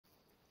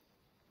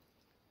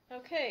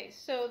Okay,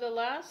 so the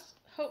last,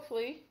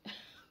 hopefully,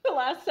 the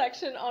last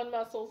section on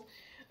muscles,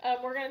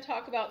 we're going to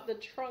talk about the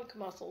trunk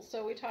muscles.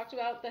 So we talked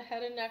about the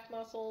head and neck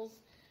muscles.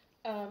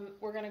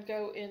 We're going to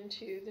go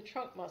into the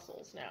trunk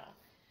muscles now.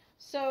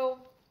 So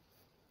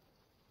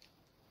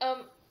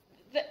um,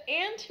 the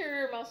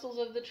anterior muscles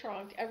of the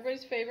trunk,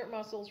 everybody's favorite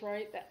muscles,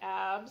 right? The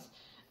abs.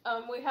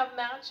 We have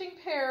matching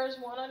pairs,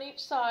 one on each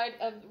side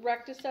of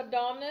rectus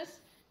abdominis,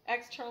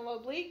 external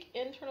oblique,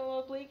 internal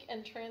oblique,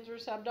 and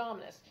transverse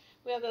abdominis.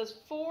 We have those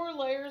 4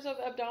 layers of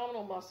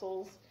abdominal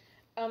muscles.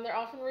 They're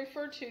often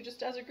referred to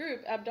just as a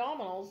group,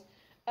 abdominals.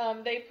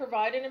 They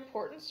provide an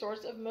important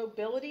source of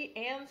mobility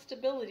and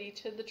stability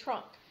to the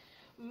trunk.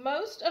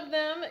 Most of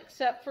them,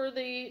 except for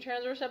the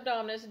transverse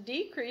abdominis,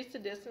 decrease the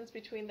distance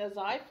between the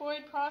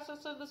xiphoid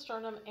process of the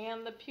sternum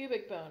and the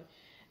pubic bone.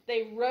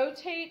 They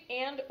rotate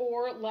and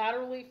or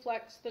laterally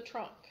flex the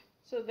trunk.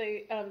 So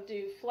they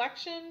do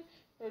flexion,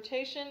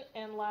 rotation,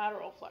 and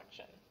lateral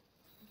flexion.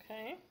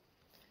 Okay.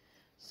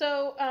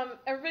 So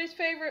everybody's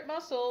favorite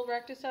muscle,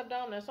 rectus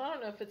abdominis. I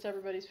don't know if it's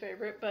everybody's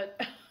favorite,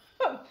 but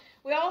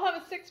we all have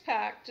a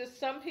six-pack. Just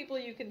some people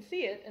you can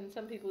see it, and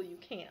some people you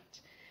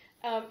can't.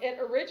 It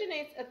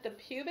originates at the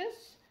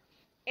pubis,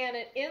 and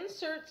it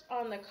inserts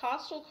on the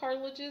costal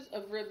cartilages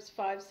of ribs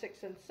 5,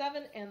 6, and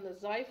 7, and the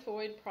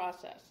xiphoid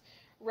process.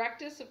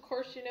 Rectus, of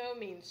course, you know,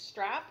 means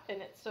strap, and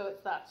it's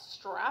that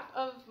strap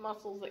of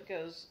muscles that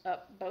goes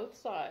up both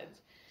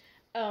sides.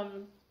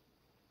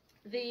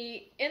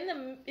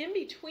 In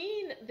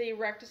between the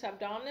rectus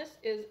abdominis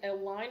is a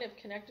line of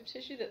connective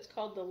tissue that's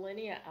called the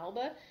linea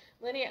alba.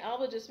 Linea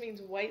alba just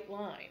means white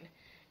line,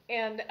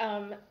 and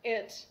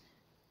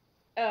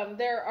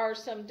there are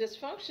some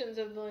dysfunctions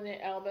of the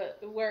linea alba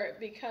where it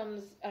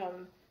becomes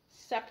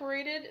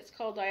separated. It's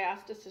called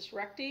diastasis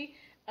recti.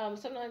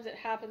 Sometimes it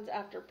happens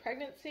after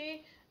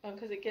pregnancy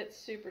because it gets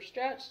super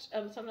stretched.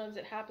 Sometimes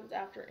it happens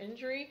after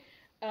injury,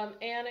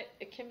 and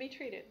it can be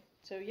treated.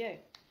 So yay.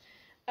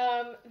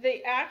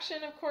 The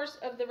action, of course,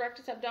 of the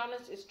rectus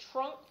abdominis is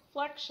trunk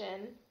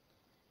flexion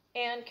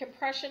and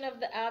compression of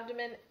the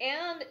abdomen,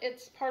 and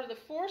it's part of the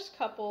force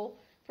couple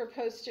for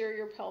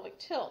posterior pelvic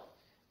tilt,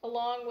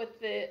 along with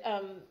the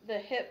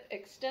hip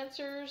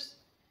extensors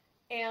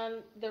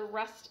and the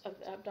rest of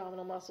the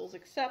abdominal muscles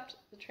except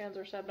the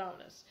transverse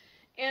abdominis.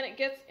 And it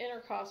gets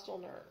intercostal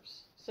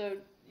nerves. So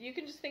you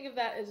can just think of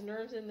that as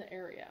nerves in the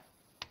area.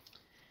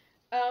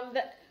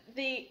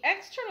 The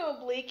external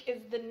oblique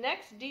is the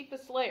next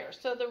deepest layer.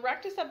 So the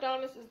rectus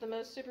abdominis is the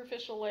most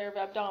superficial layer of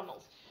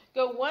abdominals.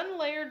 Go one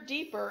layer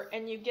deeper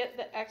and you get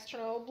the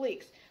external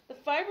obliques. The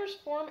fibers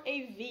form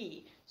a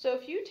V. So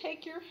if you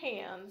take your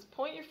hands,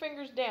 point your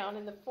fingers down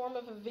in the form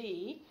of a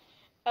V,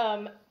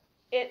 the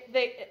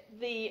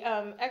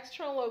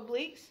external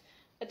obliques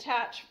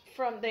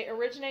they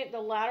originate the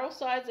lateral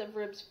sides of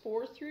ribs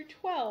 4 through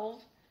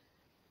 12,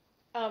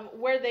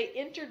 where they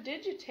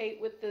interdigitate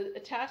with the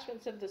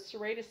attachments of the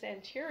serratus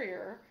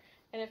anterior.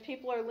 And if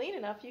people are lean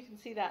enough, you can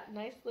see that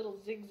nice little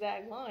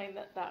zigzag line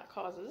that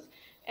causes.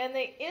 And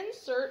they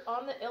insert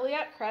on the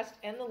iliac crest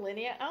and the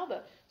linea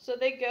alba. So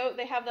they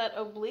have that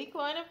oblique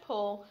line of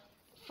pull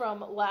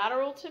from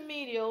lateral to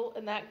medial,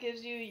 and that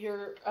gives you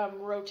your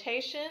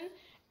rotation.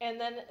 And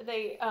then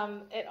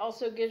it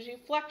also gives you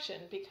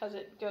flexion because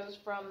it goes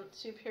from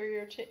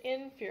superior to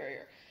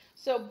inferior.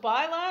 So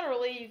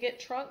bilaterally, you get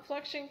trunk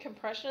flexion,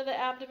 compression of the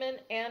abdomen,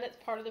 and it's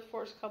part of the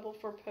force couple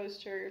for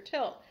posterior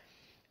tilt.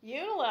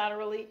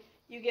 Unilaterally,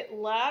 you get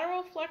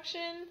lateral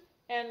flexion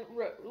and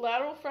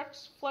lateral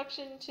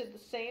flexion to the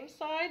same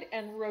side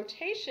and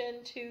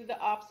rotation to the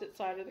opposite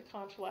side or the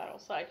contralateral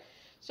side.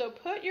 So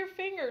put your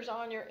fingers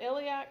on your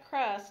iliac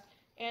crest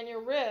and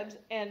your ribs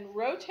and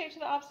rotate to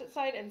the opposite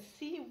side and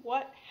see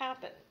what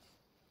happens.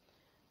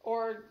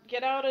 Or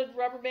get out a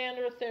rubber band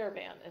or a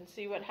TheraBand and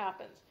see what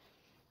happens.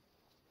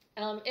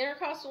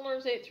 Intercostal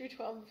nerves 8 through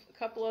 12, a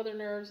couple other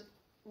nerves.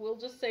 We'll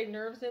just say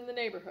nerves in the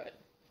neighborhood.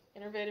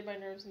 Innervated by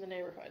nerves in the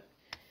neighborhood.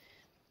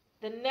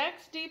 The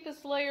next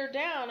deepest layer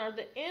down are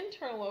the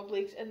internal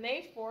obliques, and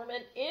they form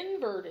an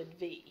inverted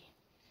V.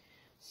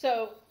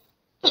 So,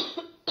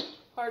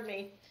 pardon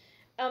me,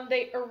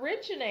 they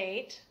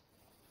originate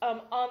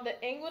on the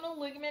inguinal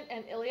ligament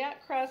and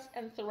iliac crest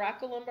and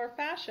thoracolumbar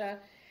fascia,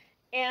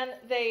 and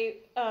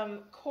they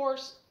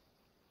course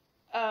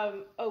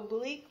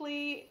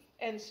obliquely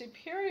and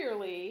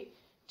superiorly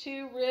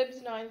to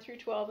ribs 9 through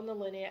 12 in the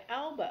linea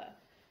alba.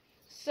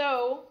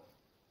 So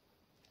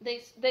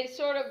they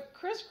sort of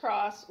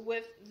crisscross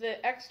with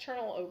the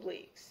external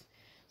obliques.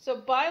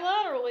 So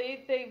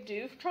bilaterally, they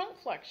do trunk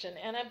flexion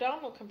and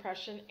abdominal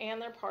compression,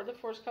 and they're part of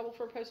the force couple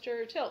for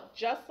posterior tilt,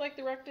 just like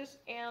the rectus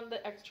and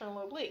the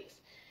external obliques.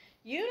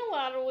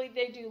 Unilaterally,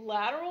 they do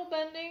lateral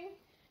bending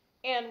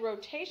and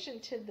rotation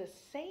to the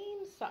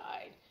same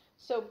side.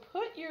 So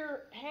put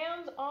your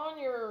hands on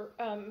your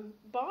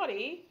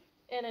body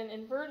in an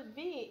inverted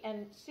V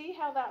and see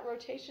how that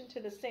rotation to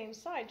the same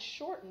side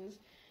shortens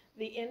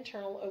the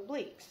internal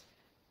obliques.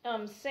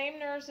 Same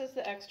nerves as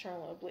the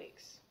external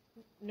obliques.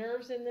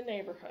 Nerves in the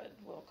neighborhood,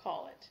 we'll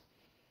call it.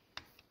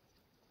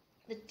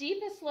 The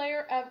deepest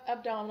layer of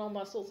abdominal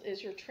muscles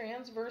is your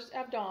transverse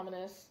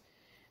abdominis.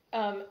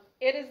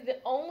 It is the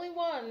only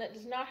one that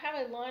does not have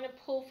a line of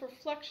pull for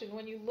flexion.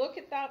 When you look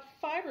at that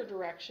fiber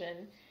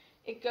direction,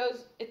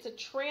 it's a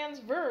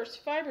transverse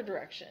fiber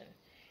direction.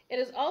 It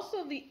is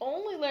also the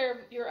only layer of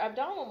your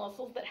abdominal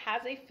muscles that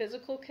has a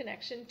physical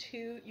connection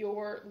to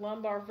your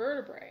lumbar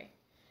vertebrae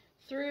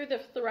through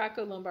the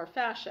thoracolumbar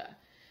fascia.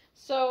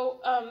 So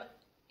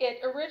it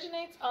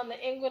originates on the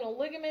inguinal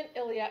ligament,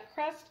 iliac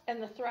crest,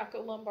 and the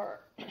thoracolumbar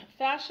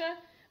fascia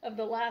of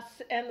the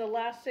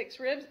last 6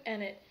 ribs,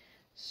 and it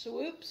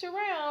swoops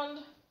around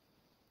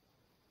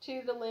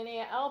to the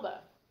linea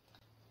alba.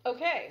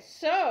 Okay,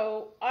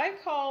 so I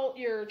call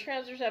your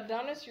transverse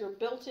abdominis your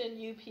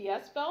built-in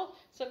UPS belt.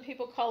 Some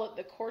people call it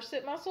the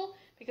corset muscle,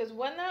 because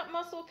when that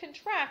muscle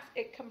contracts,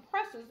 it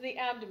compresses the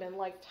abdomen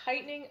like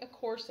tightening a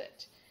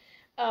corset.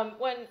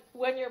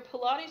 When your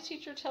Pilates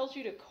teacher tells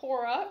you to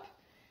core up,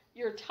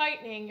 you're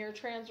tightening your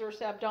transverse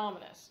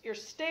abdominis. You're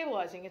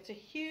stabilizing. It's a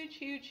huge,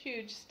 huge,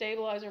 huge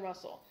stabilizer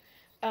muscle.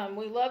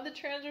 We love the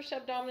transverse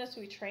abdominis.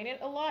 We train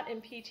it a lot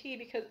in PT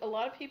because a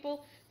lot of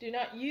people do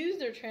not use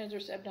their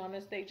transverse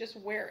abdominis. They just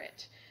wear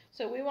it.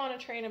 So we want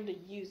to train them to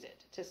use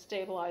it to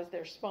stabilize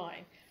their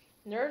spine.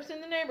 Nerves in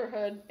the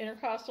neighborhood,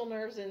 intercostal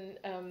nerves and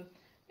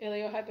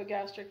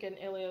iliohypogastric and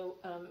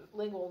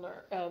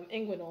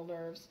inguinal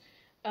nerves.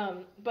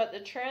 But the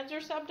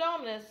transverse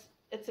abdominis,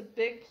 it's a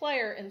big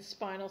player in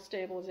spinal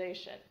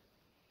stabilization.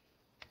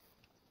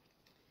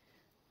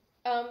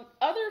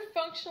 Other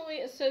functionally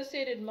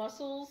associated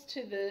muscles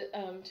to the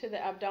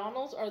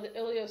abdominals are the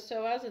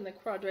iliopsoas and the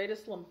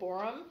quadratus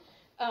lumborum.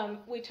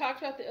 We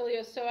talked about the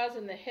iliopsoas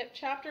in the hip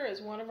chapter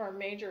as one of our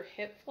major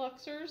hip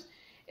flexors.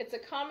 It's a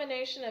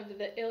combination of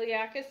the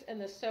iliacus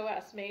and the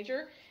psoas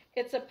major.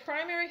 It's a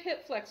primary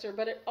hip flexor,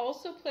 but it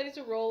also plays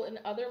a role in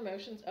other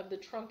motions of the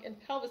trunk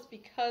and pelvis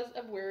because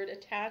of where it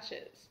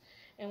attaches.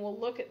 And we'll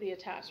look at the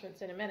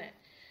attachments in a minute.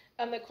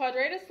 The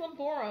quadratus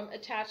lumborum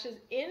attaches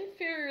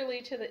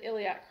inferiorly to the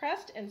iliac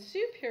crest and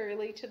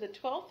superiorly to the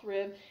 12th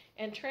rib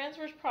and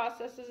transverse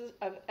processes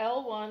of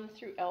L1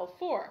 through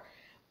L4.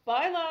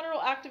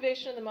 Bilateral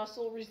activation of the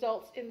muscle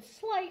results in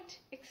slight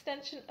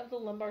extension of the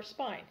lumbar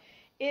spine.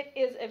 It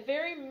is a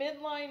very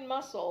midline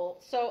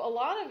muscle, so a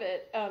lot of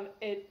it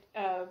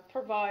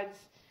provides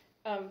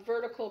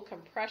vertical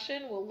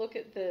compression. We'll look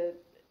at the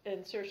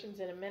insertions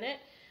in a minute.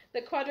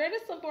 The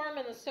quadratus lumborum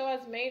and the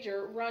psoas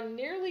major run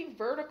nearly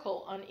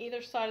vertical on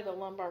either side of the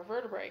lumbar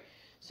vertebrae.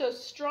 So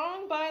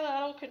strong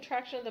bilateral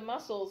contraction of the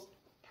muscles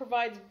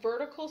provides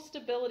vertical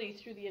stability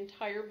through the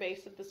entire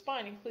base of the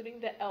spine, including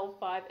the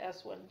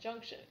L5-S1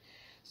 junction.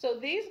 So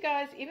these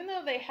guys, even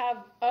though they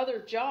have other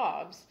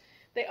jobs,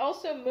 they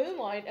also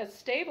moonlight as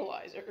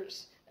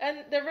stabilizers, and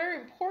they're very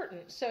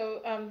important.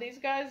 So these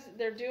guys,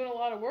 they're doing a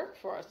lot of work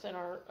for us in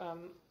our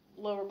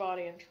lower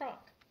body and trunk.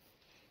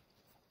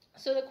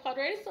 So the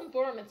quadratus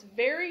lumborum, it's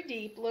very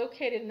deep,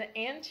 located in the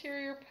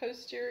anterior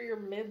posterior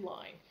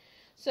midline.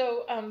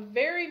 So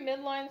very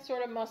midline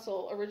sort of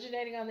muscle,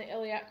 originating on the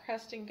iliac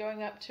crest and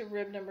going up to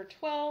rib number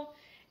 12,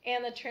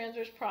 and the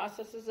transverse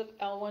processes of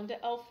L1 to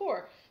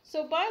L4.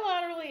 So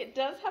bilaterally, it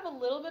does have a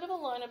little bit of a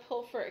line of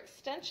pull for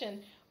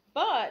extension,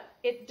 but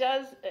it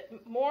does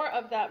more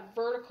of that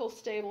vertical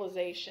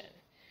stabilization.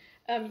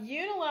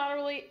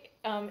 Unilaterally,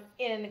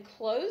 in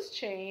closed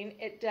chain,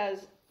 it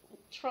does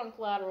trunk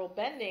lateral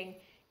bending.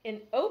 In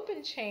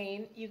open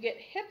chain, you get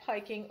hip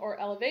hiking or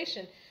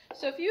elevation.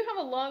 So if you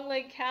have a long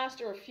leg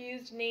cast or a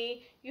fused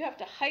knee, you have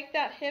to hike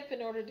that hip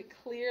in order to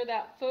clear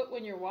that foot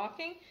when you're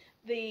walking.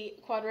 The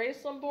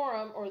quadratus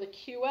lumborum, or the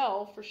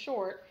QL for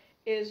short,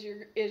 is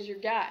your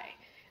guy.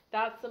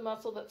 That's the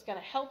muscle that's going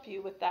to help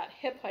you with that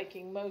hip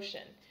hiking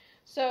motion.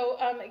 So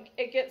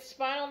it gets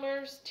spinal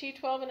nerves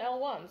T12 and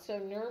L1, so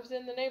nerves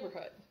in the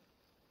neighborhood.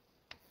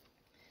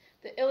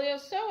 The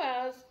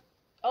iliopsoas,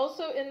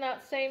 also in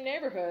that same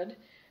neighborhood,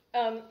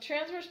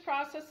 transverse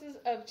processes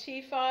of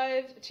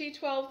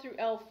T12 through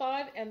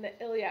L5 and the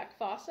iliac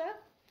fossa,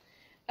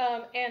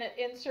 and it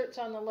inserts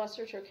on the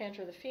lesser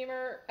trochanter of the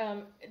femur.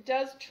 It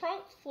does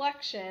trunk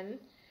flexion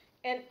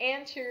and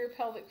anterior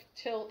pelvic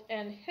tilt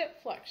and hip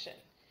flexion.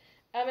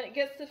 And it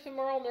gets the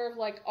femoral nerve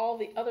like all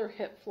the other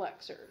hip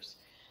flexors.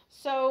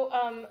 So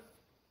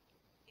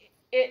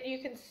you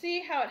can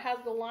see how it has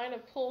the line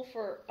of pull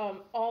for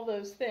all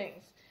those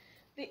things.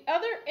 The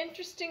other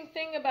interesting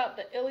thing about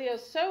the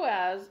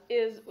iliopsoas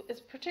is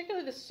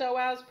particularly the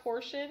psoas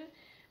portion.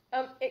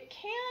 It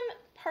can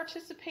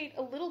participate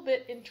a little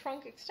bit in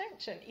trunk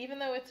extension, even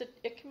though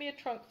it can be a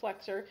trunk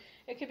flexor.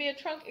 It can be a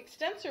trunk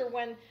extensor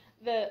when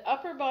the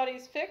upper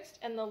body's fixed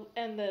and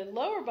the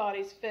lower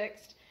body's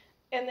fixed.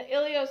 And the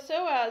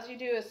iliopsoas, you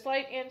do a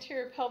slight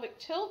anterior pelvic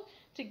tilt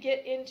to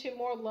get into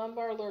more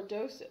lumbar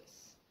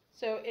lordosis.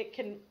 So it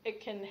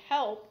can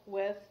help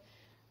with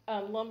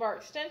lumbar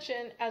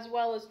extension as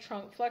well as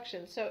trunk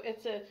flexion. So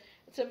it's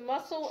a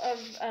muscle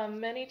of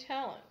many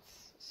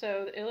talents.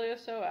 So the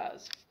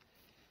iliopsoas.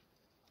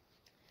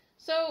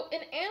 So in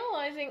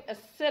analyzing a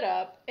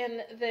sit-up,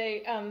 and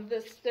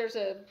there's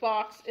a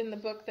box in the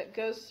book that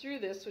goes through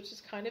this, which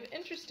is kind of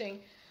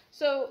interesting.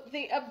 So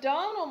the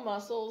abdominal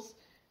muscles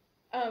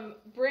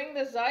bring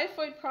the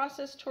xiphoid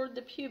process toward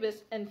the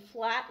pubis and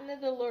flatten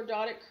the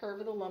lordotic curve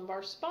of the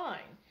lumbar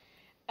spine.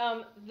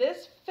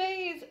 This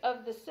phase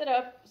of the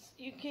sit-up,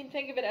 you can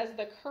think of it as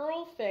the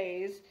curl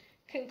phase,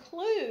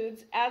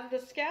 concludes as the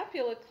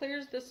scapula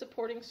clears the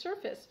supporting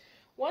surface.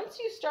 Once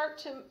you start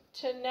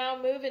to now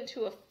move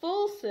into a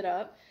full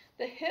sit-up,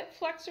 the hip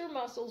flexor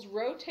muscles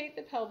rotate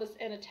the pelvis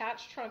and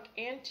attach trunk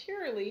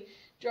anteriorly,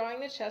 drawing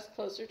the chest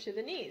closer to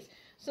the knees.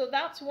 So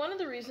that's one of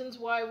the reasons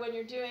why when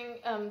you're doing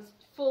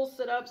full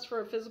sit-ups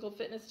for a physical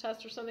fitness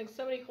test or something,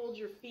 somebody holds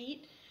your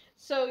feet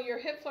so your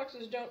hip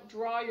flexors don't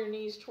draw your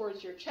knees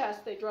towards your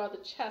chest, they draw the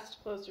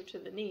chest closer to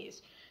the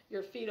knees.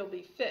 Your feet will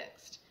be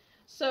fixed.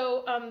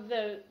 So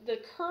the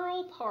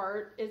curl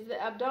part is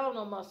the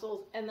abdominal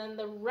muscles, and then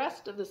the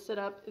rest of the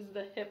sit-up is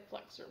the hip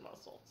flexor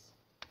muscles.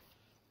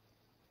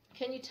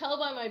 Can you tell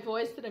by my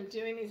voice that I'm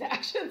doing these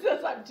actions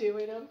as I'm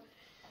doing them?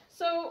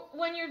 So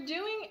when you're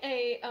doing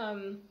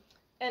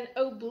an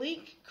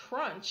oblique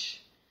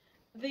crunch,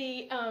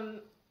 the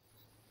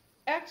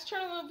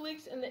external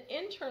obliques and the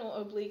internal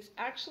obliques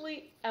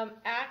actually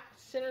act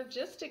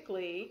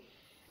synergistically.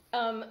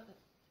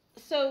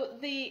 So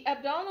the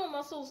abdominal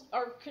muscles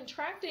are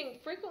contracting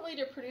frequently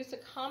to produce a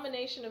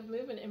combination of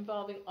movement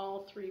involving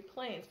all three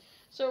planes.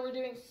 So we're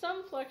doing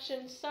some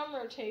flexion, some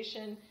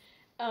rotation,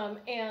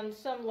 and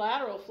some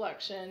lateral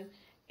flexion,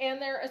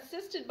 and they're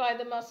assisted by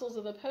the muscles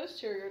of the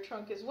posterior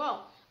trunk as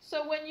well.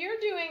 So when you're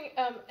doing,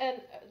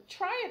 and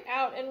try it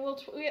out, and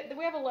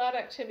we have a lab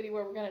activity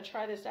where we're going to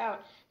try this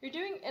out. You're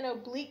doing an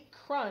oblique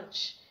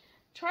crunch.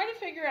 Try to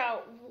figure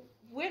out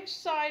which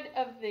side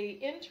of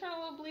the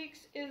internal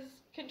obliques is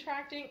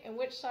contracting and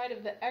which side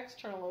of the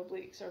external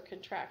obliques are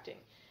contracting.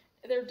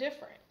 They're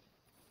different.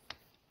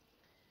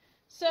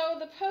 So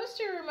the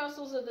posterior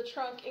muscles of the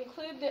trunk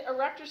include the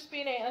erector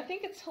spinae, and I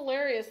think it's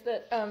hilarious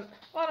that, well,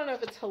 I don't know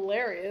if it's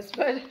hilarious,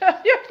 but you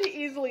have to be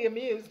easily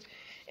amused.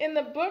 In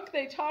the book,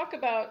 they talk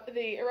about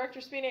the erector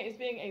spinae as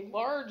being a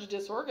large,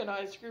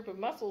 disorganized group of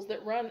muscles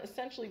that run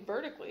essentially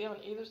vertically on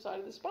either side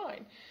of the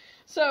spine.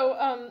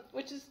 So,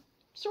 which is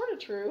sort of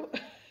true,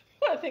 if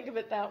you want to think of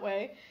it that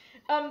way.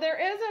 There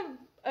is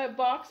a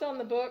box on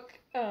the book,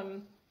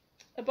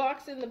 a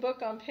box in the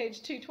book on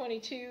page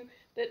 222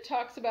 that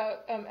talks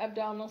about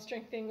abdominal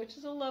strengthening, which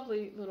is a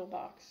lovely little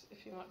box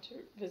if you want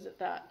to visit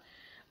that.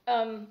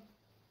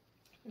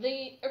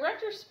 The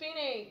erector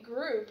spinae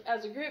group,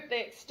 as a group,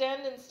 they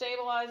extend and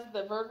stabilize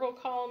the vertebral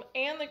column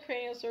and the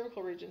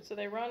craniocervical region. So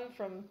they run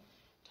from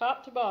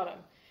top to bottom.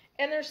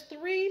 And there's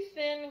three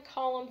thin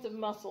columns of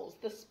muscles.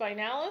 The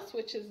spinalis,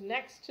 which is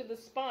next to the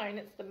spine,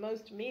 it's the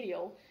most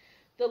medial.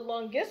 The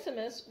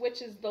longissimus,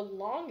 which is the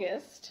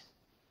longest.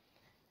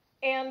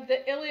 And the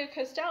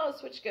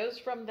iliocostalis, which goes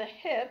from the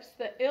hips,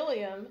 the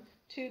ilium,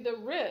 to the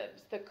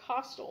ribs, the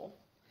costal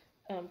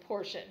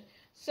portion.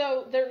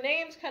 So their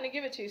names kind of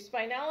give it to you.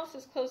 Spinalis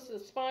is close to the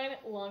spine,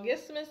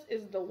 longissimus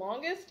is the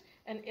longest,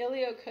 and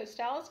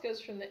iliocostalis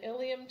goes from the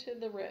ilium to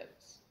the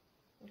ribs.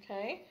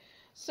 Okay?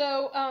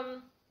 So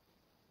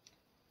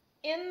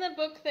in the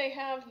book they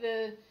have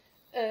the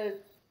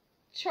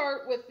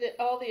chart with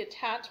all the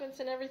attachments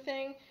and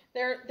everything.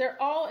 They're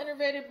all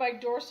innervated by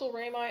dorsal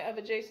rami of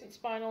adjacent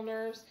spinal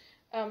nerves.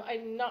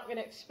 I'm not going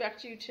to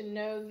expect you to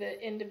know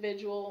the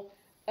individual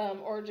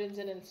origins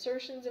and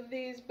insertions of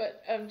these,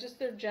 but just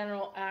their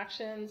general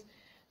actions.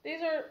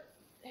 This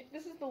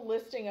is the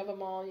listing of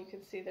them all. You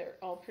can see they're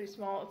all pretty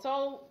small. It's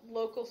all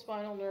local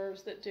spinal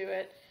nerves that do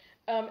it.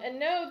 And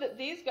know that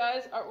these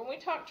guys are, when we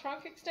talk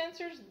trunk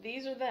extensors,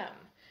 these are them.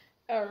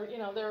 Or, you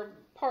know, they're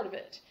part of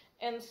it.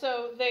 And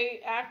so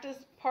they act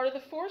as part of the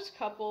force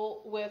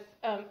couple with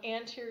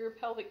anterior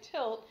pelvic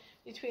tilt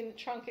between the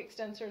trunk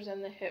extensors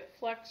and the hip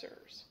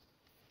flexors.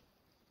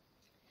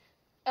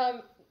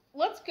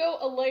 Let's go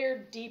a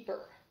layer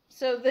deeper.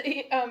 So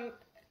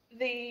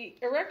the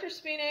erector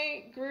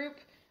spinae group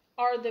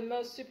are the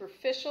most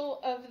superficial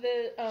of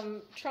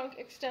the trunk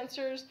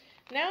extensors.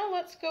 Now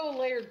let's go a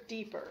layer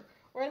deeper.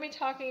 We're going to be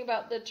talking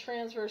about the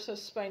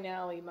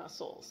transversospinali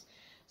muscles.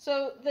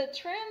 So the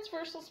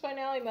transversal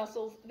spinali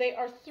muscles, they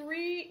are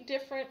three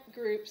different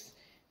groups,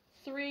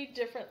 three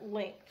different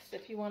lengths,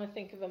 if you want to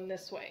think of them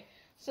this way.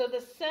 So the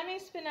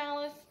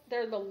semispinalis,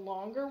 they're the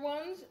longer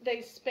ones.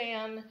 They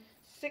span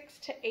 6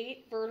 to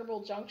 8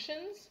 vertebral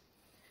junctions.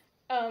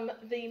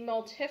 The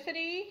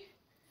multifidi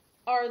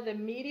are the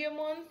medium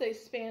ones. They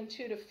span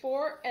 2 to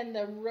 4, and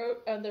the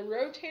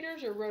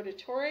rotators or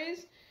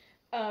rotatores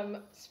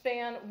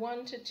span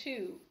 1 to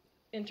 2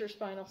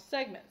 interspinal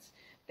segments.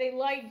 They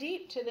lie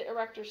deep to the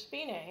erector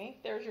spinae,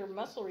 there's your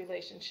muscle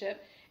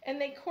relationship, and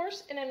they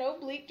course in an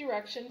oblique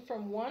direction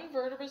from one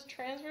vertebra's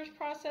transverse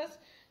process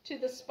to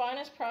the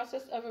spinous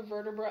process of a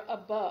vertebra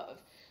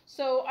above.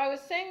 So I was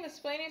saying the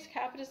splenius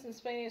capitis and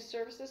splenius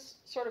cervicis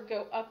sort of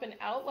go up and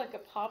out like a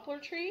poplar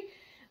tree.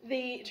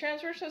 The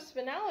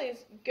transversospinalis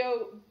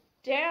go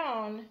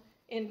down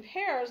in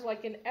pairs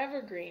like an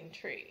evergreen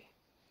tree.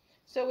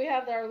 So we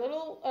have our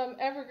little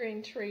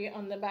evergreen tree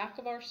on the back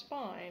of our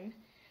spine.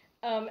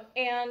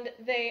 And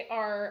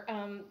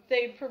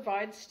they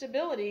provide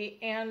stability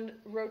and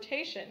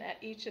rotation at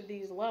each of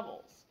these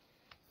levels.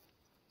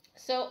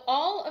 So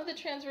all of the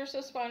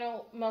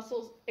transversospinal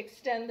muscles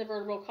extend the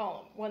vertebral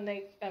column when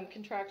they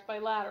contract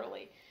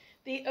bilaterally.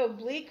 The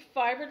oblique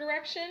fiber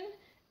direction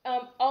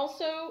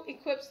also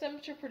equips them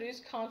to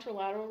produce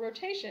contralateral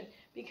rotation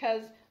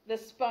because the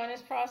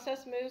spinous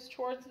process moves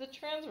towards the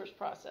transverse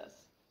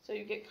process. So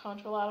you get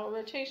contralateral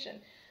rotation.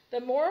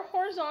 The more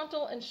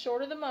horizontal and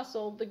shorter the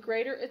muscle, the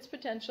greater its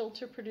potential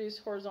to produce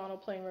horizontal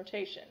plane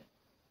rotation.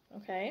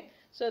 Okay,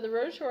 so the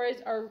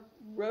rotatories are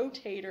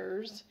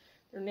rotators.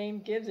 Their name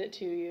gives it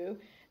to you,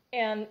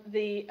 and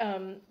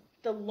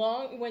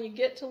when you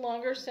get to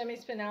longer,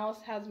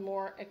 semispinalis has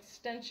more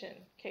extension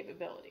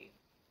capability,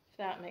 if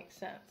that makes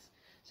sense.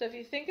 So if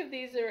you think of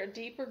these, they're a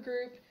deeper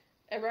group.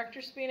 Erector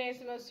spinae is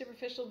the most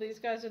superficial. These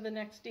guys are the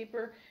next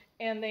deeper,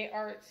 and they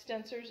are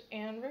extensors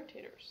and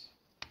rotators.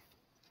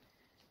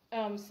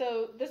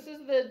 So this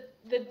is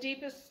the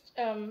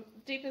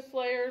deepest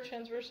layer,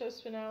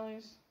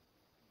 transversospinalis.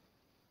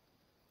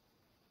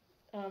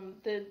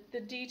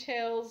 The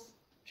details,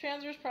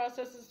 transverse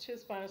processes to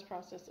spinous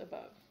process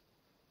above.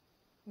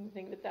 You can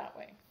think of it that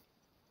way.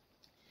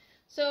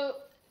 So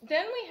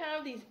then we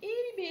have these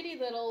itty bitty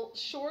little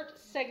short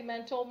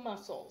segmental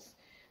muscles,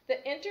 the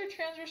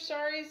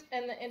intertransversalis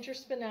and the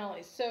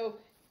interspinalis. So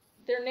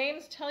their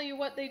names tell you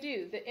what they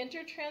do. The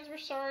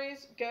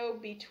intertransversalis go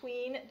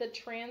between the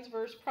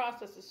transverse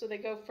processes. So they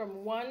go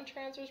from one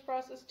transverse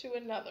process to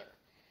another,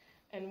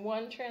 and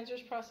one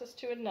transverse process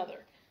to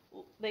another.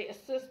 They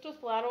assist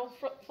with lateral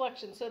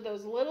flexion. So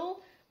those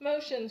little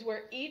motions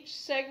where each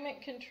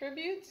segment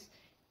contributes,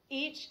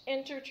 each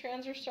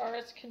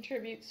intertransversalis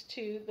contributes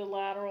to the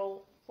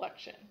lateral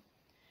flexion.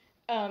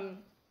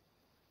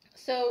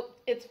 So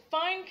it's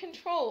fine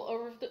control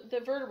over the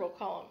vertebral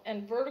column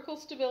and vertical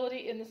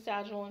stability in the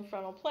sagittal and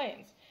frontal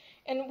planes.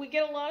 And we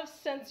get a lot of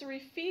sensory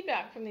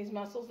feedback from these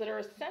muscles that are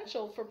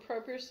essential for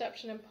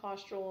proprioception and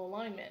postural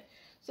alignment.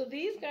 So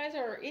these guys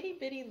are itty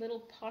bitty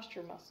little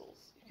posture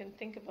muscles. You can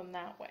think of them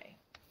that way.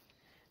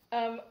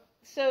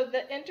 So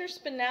the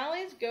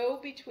interspinalis go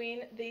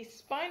between the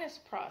spinous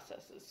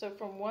processes. So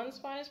from one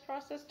spinous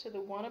process to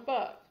the one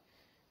above,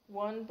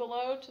 one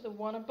below to the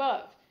one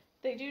above.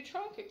 They do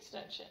trunk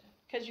extension.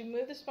 Because you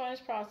move the spinous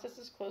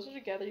processes closer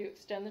together, you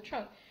extend the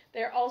trunk.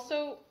 They're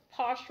also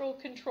postural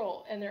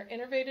control, and they're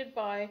innervated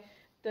by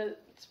the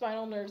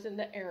spinal nerves in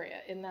the area,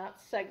 in that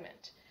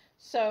segment.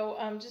 So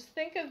just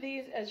think of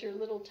these as your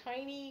little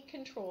tiny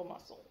control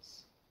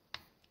muscles.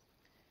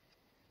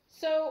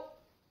 So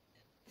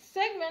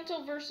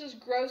segmental versus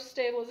gross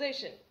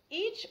stabilization.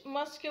 Each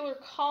muscular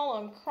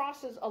column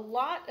crosses a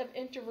lot of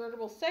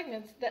intervertebral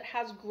segments that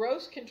has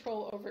gross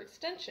control over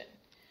extension.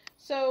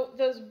 So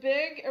those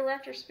big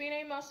erector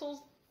spinae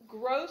muscles,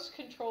 gross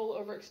control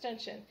over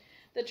extension.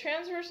 The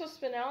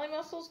transversospinali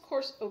muscles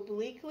course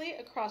obliquely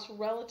across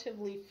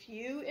relatively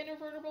few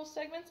intervertebral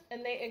segments,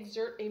 and they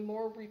exert a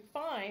more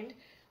refined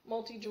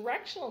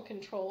multidirectional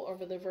control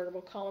over the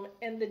vertebral column.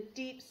 And the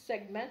deep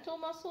segmental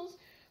muscles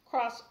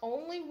cross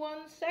only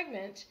one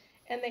segment,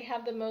 and they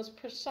have the most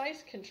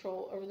precise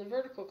control over the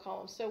vertical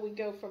column. So we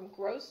go from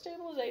gross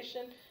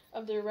stabilization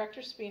of the erector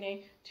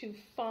spinae to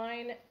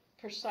fine,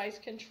 precise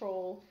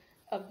control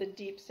of the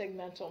deep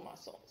segmental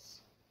muscles.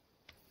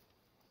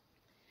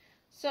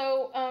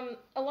 So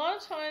a lot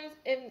of times,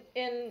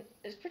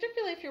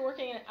 particularly if you're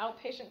working in an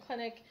outpatient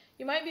clinic,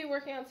 you might be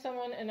working on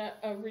someone in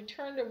a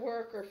return to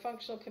work or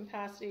functional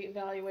capacity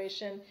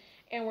evaluation,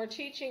 and we're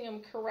teaching them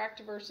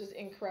correct versus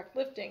incorrect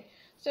lifting.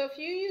 So if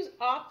you use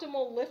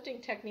optimal lifting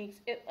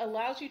techniques, it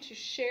allows you to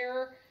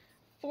share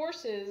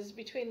forces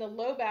between the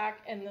low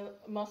back and the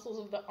muscles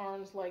of the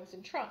arms, legs,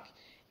 and trunk.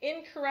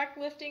 Incorrect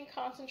lifting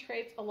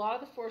concentrates a lot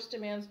of the force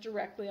demands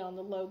directly on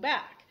the low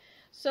back.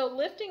 So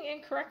lifting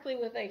incorrectly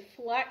with a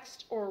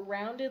flexed or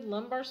rounded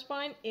lumbar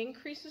spine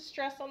increases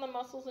stress on the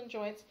muscles and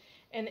joints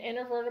and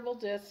intervertebral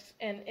discs,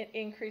 and it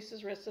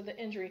increases risk of the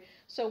injury.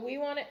 So we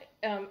want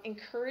to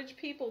encourage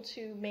people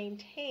to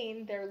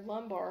maintain their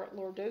lumbar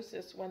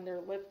lordosis when they're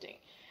lifting.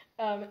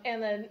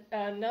 And then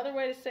another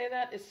way to say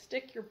that is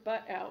stick your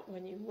butt out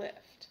when you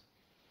lift.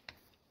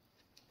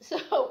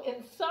 So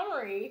in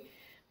summary,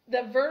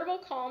 the vertebral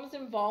column is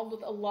involved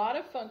with a lot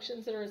of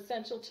functions that are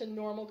essential to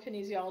normal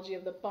kinesiology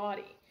of the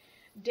body.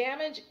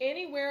 Damage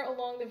anywhere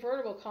along the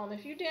vertebral column.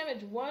 If you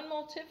damage one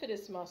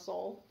multifidus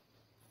muscle,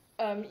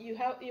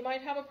 you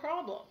might have a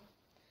problem.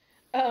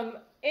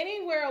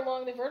 Anywhere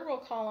along the vertebral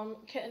column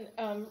can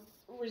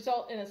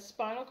result in a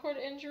spinal cord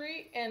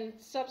injury and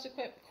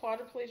subsequent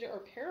quadriplegia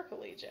or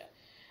paraplegia.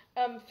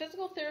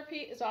 Physical therapy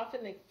is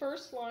often the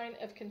first line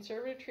of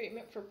conservative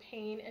treatment for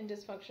pain and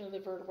dysfunction of the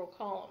vertebral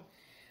column.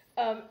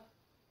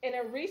 In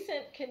a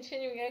recent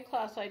continuing ed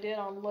class I did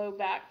on low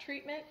back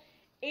treatment,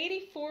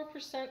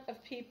 84%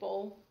 of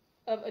people,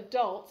 of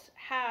adults,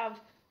 have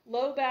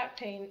low back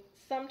pain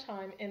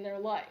sometime in their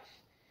life.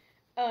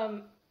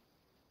 Of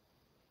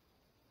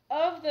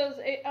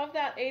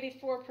that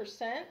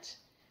 84%,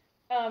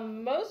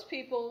 most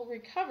people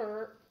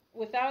recover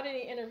without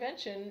any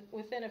intervention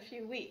within a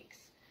few weeks.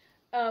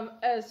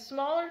 A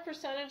smaller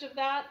percentage of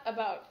that,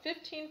 about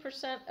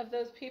 15% of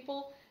those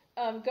people,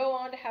 go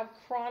on to have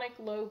chronic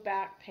low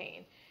back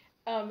pain.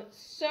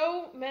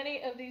 So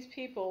many of these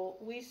people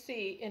we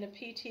see in a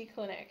PT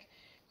clinic.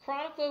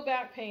 Chronic low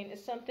back pain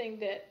is something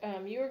that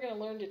you are going to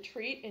learn to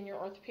treat in your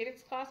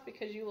orthopedics class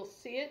because you will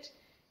see it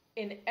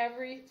in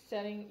every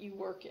setting you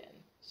work in.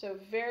 So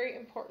very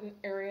important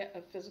area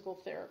of physical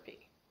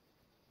therapy.